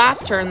ain't the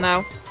last turn,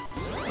 though.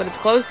 But it's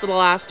close to the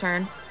last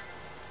turn.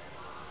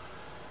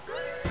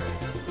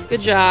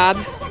 Good job.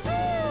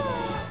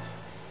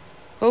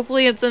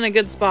 Hopefully it's in a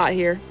good spot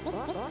here.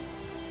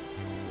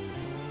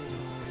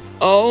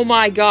 Oh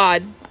my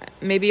god.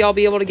 Maybe I'll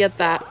be able to get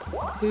that.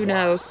 Who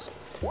knows?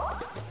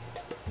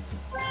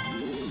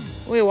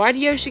 Wait, why did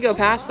Yoshi go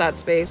past that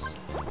space?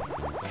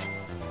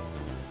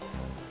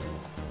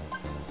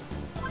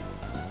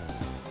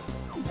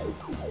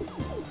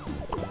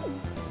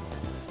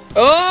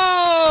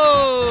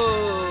 Oh!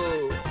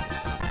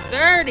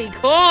 30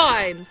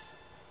 coins!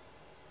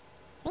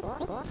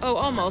 Oh,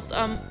 almost.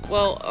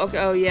 Well, okay.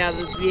 Oh, yeah,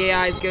 the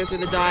AIs go through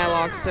the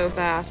dialogue so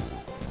fast.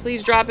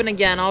 Please drop in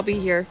again. I'll be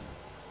here.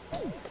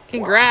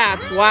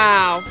 Congrats.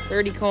 Wow.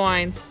 30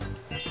 coins.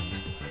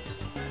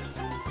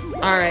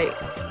 Alright.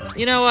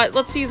 You know what?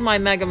 Let's use my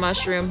Mega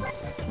Mushroom.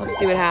 Let's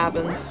see what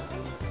happens.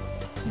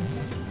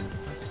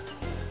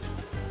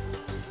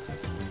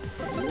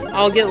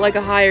 I'll get, like,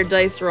 a higher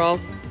dice roll.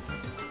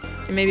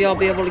 And maybe I'll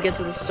be able to get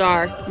to the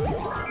star.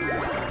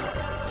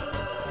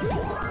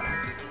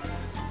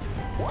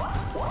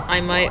 I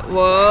might.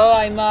 Whoa,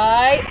 I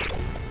might.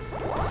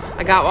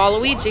 I got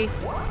Waluigi.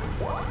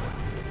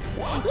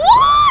 What?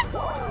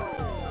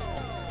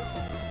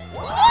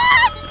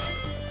 What?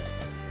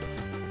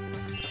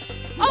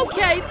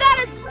 Okay,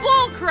 that is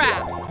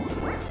bullcrap.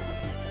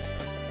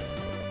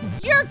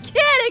 You're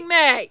kidding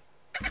me.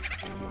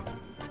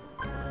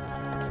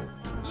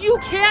 You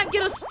can't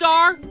get a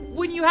star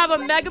when you have a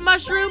Mega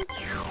Mushroom?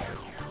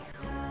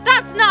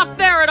 That's not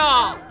fair at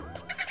all.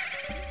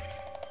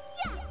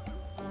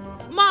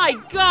 My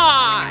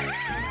god!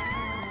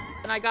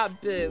 And I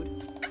got booed.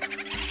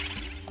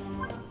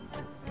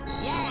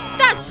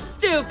 That's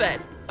stupid!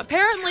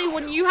 Apparently,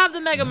 when you have the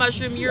Mega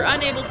Mushroom, you're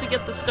unable to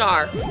get the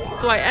star.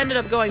 So I ended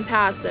up going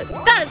past it.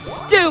 That is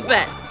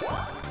stupid!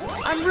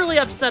 I'm really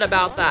upset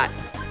about that.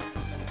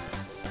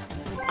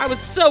 I was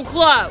so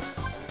close!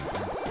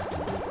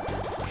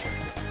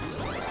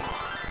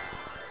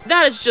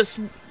 That is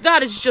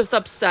just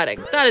upsetting.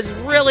 That is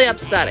really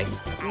upsetting.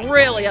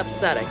 Really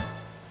upsetting.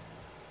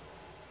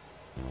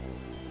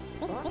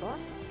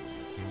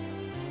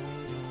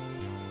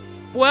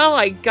 Well,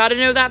 I gotta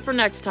know that for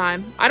next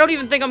time. I don't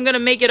even think I'm gonna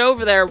make it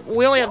over there.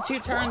 We only have 2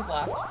 turns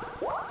left.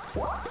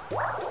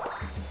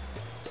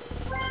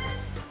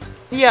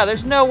 Yeah,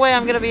 there's no way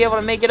I'm gonna be able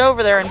to make it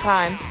over there in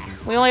time.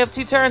 We only have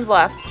 2 turns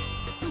left.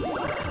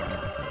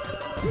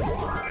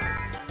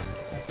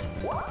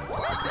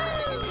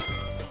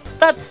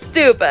 That's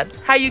stupid.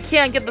 How you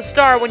can't get the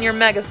star when you're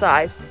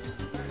mega-sized.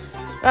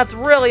 That's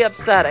really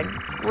upsetting.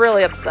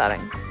 Really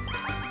upsetting.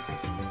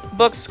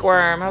 Book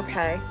Squirm,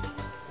 okay.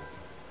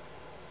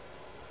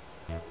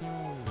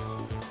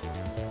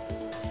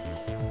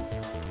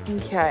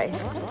 Okay.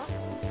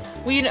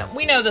 We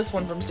know this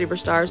one from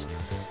Superstars.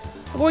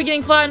 Avoid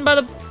getting flattened by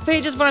the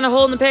pages, find a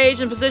hole in the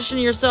page, and position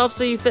yourself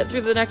so you fit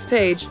through the next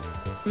page.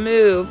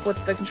 Move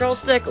with the control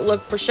stick,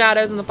 look for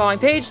shadows in the following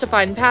page to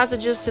find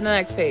passages to the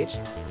next page.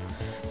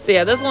 So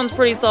yeah, this one's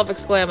pretty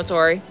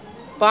self-explanatory.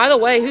 By the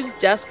way, whose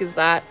desk is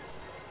that?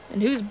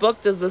 And whose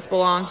book does this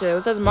belong to?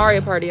 It says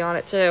Mario Party on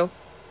it, too.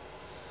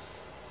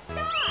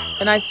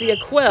 And I see a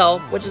quill,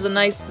 which is a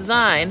nice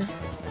design.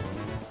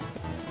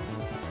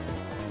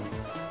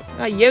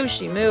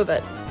 Yoshi, move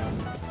it.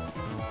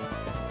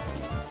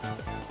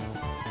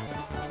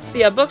 So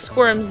yeah, Book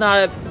Squirm's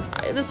not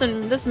a... This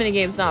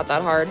minigame's not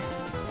that hard.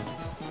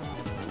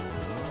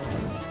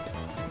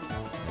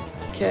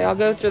 Okay, I'll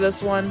go through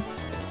this one.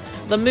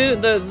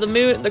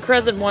 The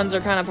crescent ones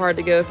are kind of hard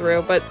to go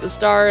through, but the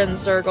star and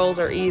circles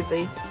are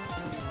easy.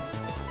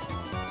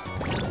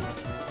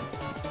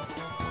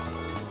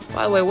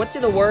 By the way, what do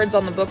the words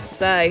on the books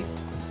say?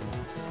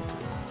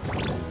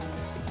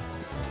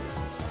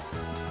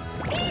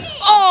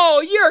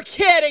 Oh, you're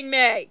kidding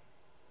me!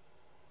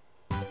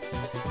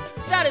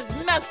 That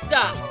is messed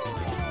up.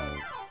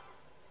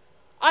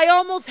 I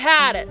almost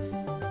had it.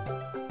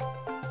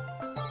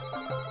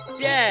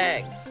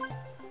 Dang.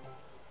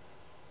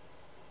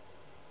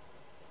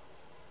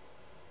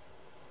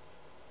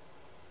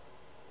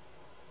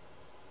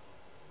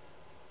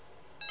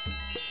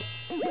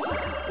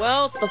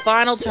 Well, it's the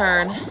final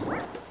turn.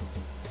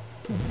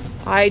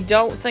 I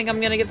don't think I'm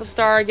gonna get the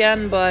star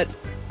again, but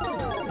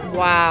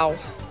wow.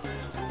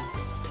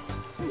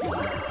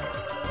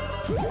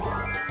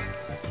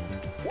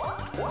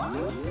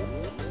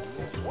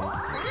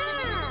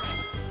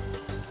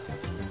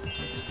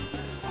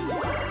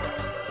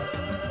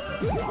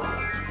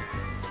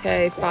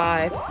 Okay,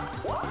 5.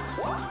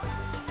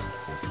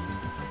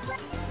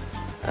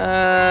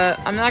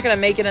 I'm not gonna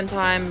make it in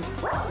time.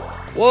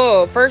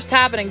 Whoa, first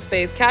happening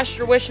space. Cast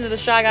your wish into the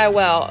Shy Guy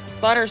well.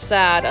 Fun or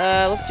sad?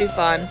 Let's do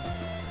fun.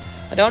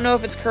 I don't know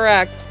if it's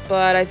correct,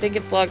 but I think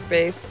it's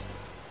luck-based.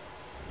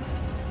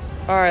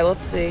 Alright, let's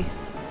see.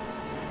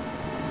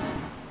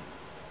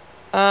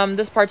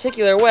 This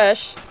particular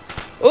wish.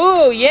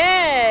 Ooh,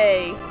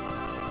 yay!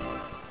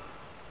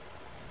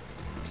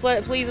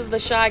 Pleases the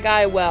Shy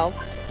Guy well.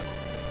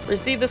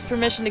 Receive this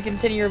permission to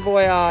continue your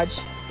voyage.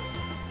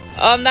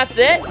 That's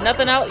it?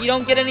 Nothing else? You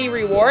don't get any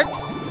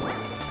rewards?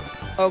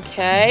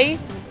 Okay.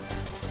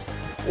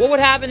 What would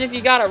happen if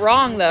you got it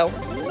wrong, though?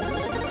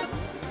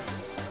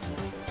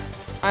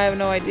 I have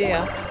no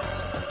idea.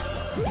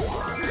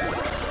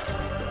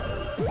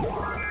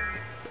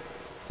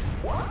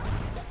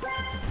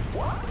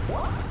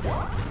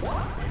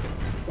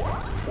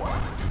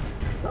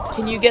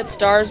 Can you get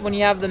stars when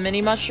you have the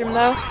mini mushroom,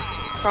 though?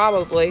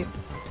 Probably.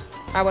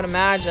 I would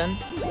imagine.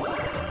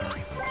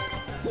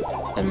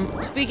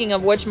 And speaking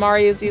of which,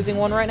 Mario's using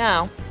one right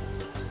now.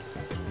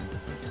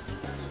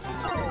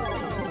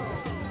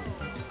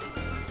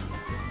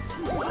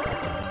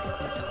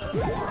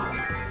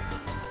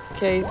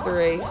 Okay,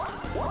 3.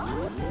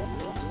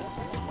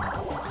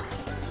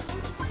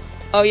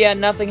 Oh yeah,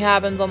 nothing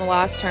happens on the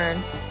last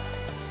turn.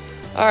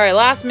 Alright,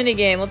 last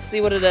minigame. Let's see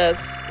what it is.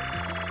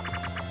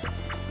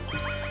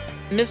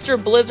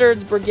 Mr.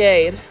 Blizzard's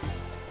Brigade.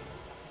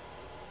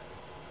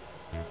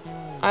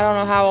 I don't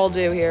know how I'll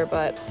do here,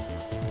 but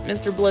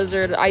Mr.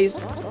 Blizzard,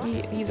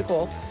 he's a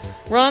cool.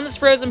 Run on this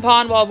frozen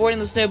pond while avoiding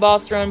the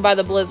snowballs thrown by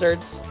the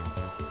blizzards.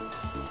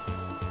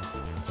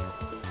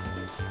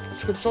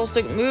 Control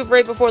stick, move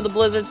right before the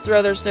blizzards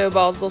throw their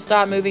snowballs. They'll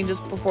stop moving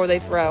just before they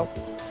throw.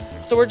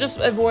 So we're just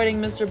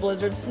avoiding Mr.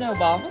 Blizzard's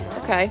snowball.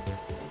 Okay.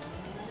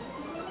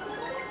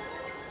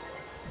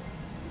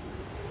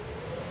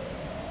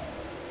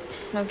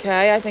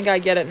 Okay, I think I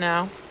get it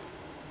now.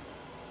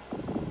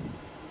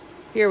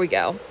 Here we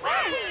go.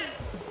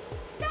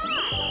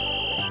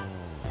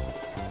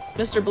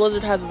 Mr.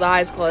 Blizzard has his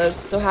eyes closed,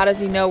 so how does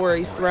he know where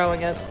he's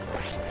throwing it?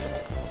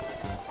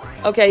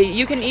 Okay,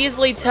 you can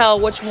easily tell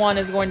which one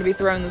is going to be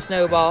throwing the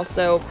snowball,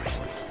 so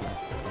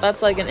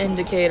that's like an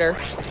indicator.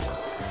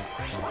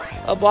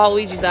 Oh,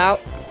 Waluigi's out.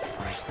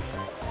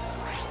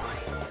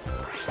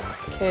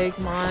 Okay,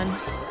 come on.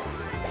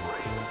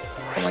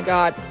 Oh my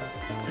god.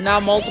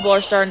 Now multiple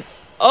are starting.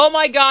 Oh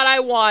my god,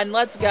 I won.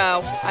 Let's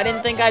go. I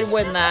didn't think I'd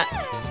win that,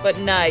 but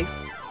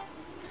nice.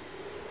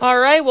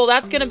 Alright, well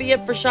that's gonna be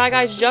it for Shy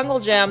Guy's Jungle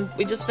Gym.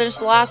 We just finished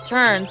the last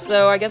turn,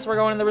 so I guess we're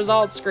going to the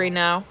results screen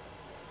now.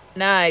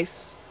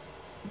 Nice.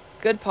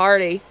 Good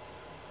party.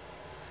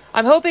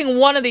 I'm hoping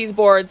one of these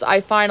boards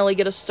I finally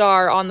get a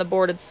star on the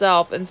board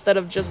itself instead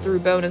of just through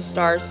bonus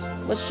stars.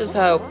 Let's just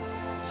hope.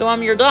 So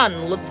you're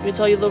done. Let me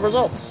tell you the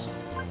results.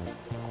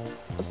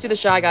 Let's do the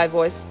Shy Guy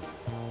voice.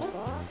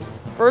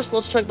 First,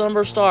 let's check the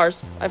number of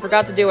stars. I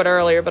forgot to do it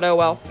earlier, but oh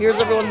well. Here's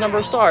everyone's number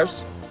of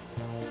stars.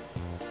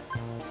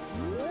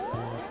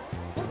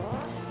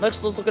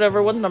 Next, let's look at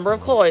everyone's number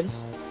of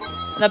coins.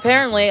 And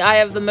apparently, I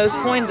have the most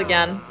coins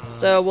again.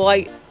 So, well,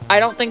 I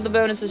don't think the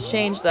bonus has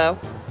changed, though.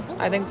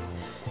 I think...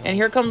 And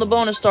here come the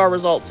bonus star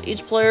results.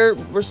 Each player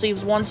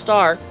receives 1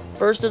 star.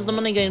 First is the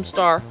minigame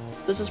star.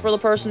 This is for the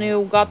person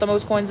who got the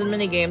most coins in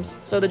minigames.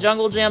 So the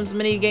Jungle Jim's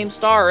minigame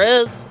star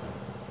is...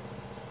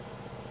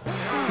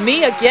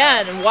 me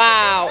again.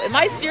 Wow. Am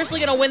I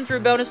seriously going to win through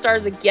bonus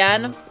stars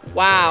again?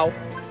 Wow.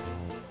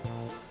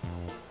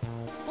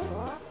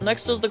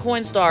 Next is the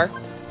coin star.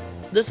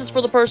 This is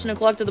for the person who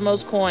collected the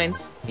most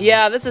coins.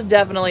 Yeah, this is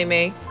definitely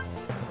me.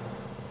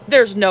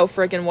 There's no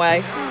freaking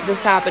way.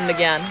 This happened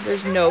again.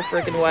 There's no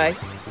freaking way.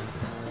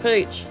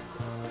 Peach.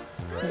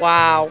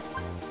 Wow.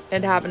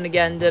 It happened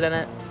again, didn't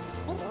it?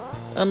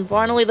 And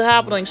finally, the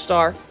happening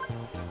star.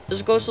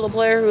 This goes to the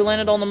player who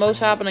landed on the most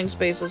happening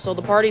spaces. So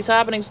the party's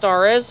happening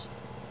star is...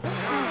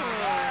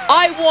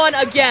 I won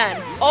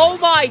again! Oh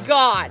my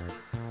god!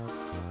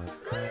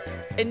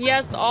 And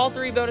yes, all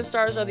 3 bonus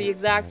stars are the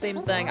exact same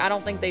thing. I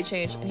don't think they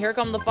changed. And here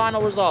come the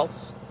final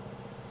results.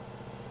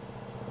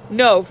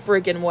 No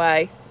freaking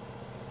way.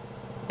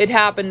 It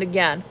happened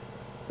again.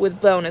 With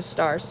bonus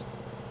stars.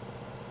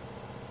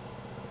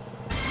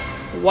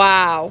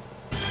 Wow.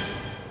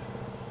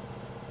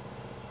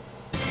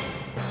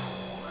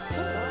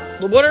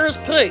 The winner is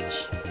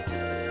Peach.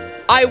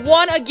 I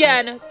won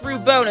again through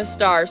bonus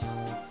stars.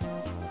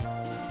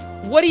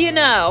 What do you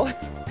know?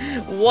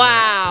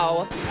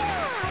 Wow.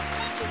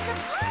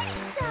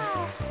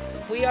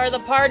 We are the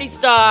party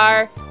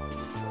star.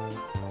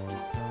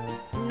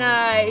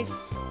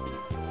 Nice.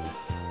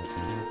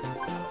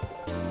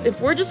 If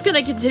we're just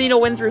gonna continue to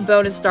win through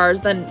bonus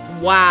stars, then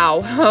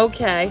wow.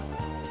 Okay.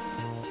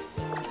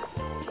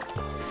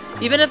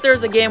 Even if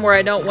there's a game where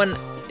I don't win,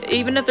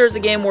 even if there's a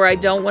game where I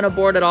don't win a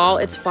board at all,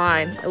 it's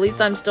fine. At least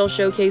I'm still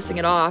showcasing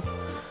it off.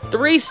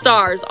 3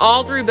 stars,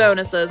 all through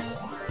bonuses.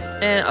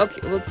 And,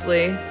 okay, let's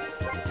see.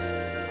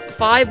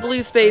 5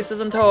 blue spaces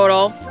in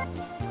total.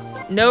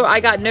 No, I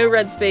got no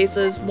red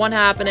spaces. 1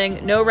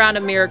 happening. No round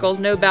of miracles.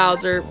 No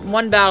Bowser.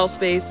 1 battle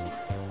space.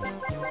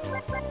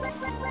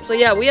 So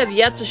yeah, we have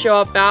yet to show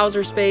up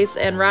Bowser space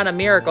and round of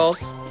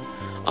miracles.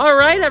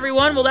 Alright,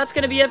 everyone. Well, that's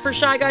going to be it for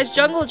Shy Guys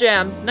Jungle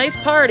Jam.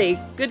 Nice party.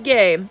 Good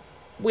game.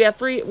 We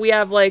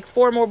have like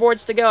 4 more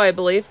boards to go, I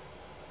believe.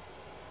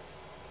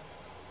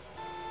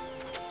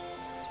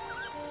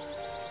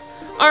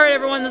 Alright,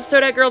 everyone. This is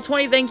Toadette Girl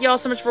 20. Thank you all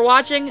so much for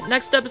watching.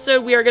 Next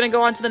episode, we are going to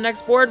go on to the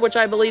next board, which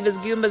I believe is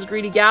Goomba's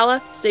Greedy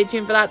Gala. Stay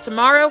tuned for that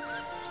tomorrow.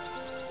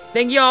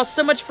 Thank you all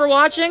so much for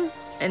watching,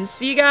 and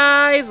see you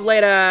guys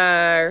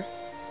later.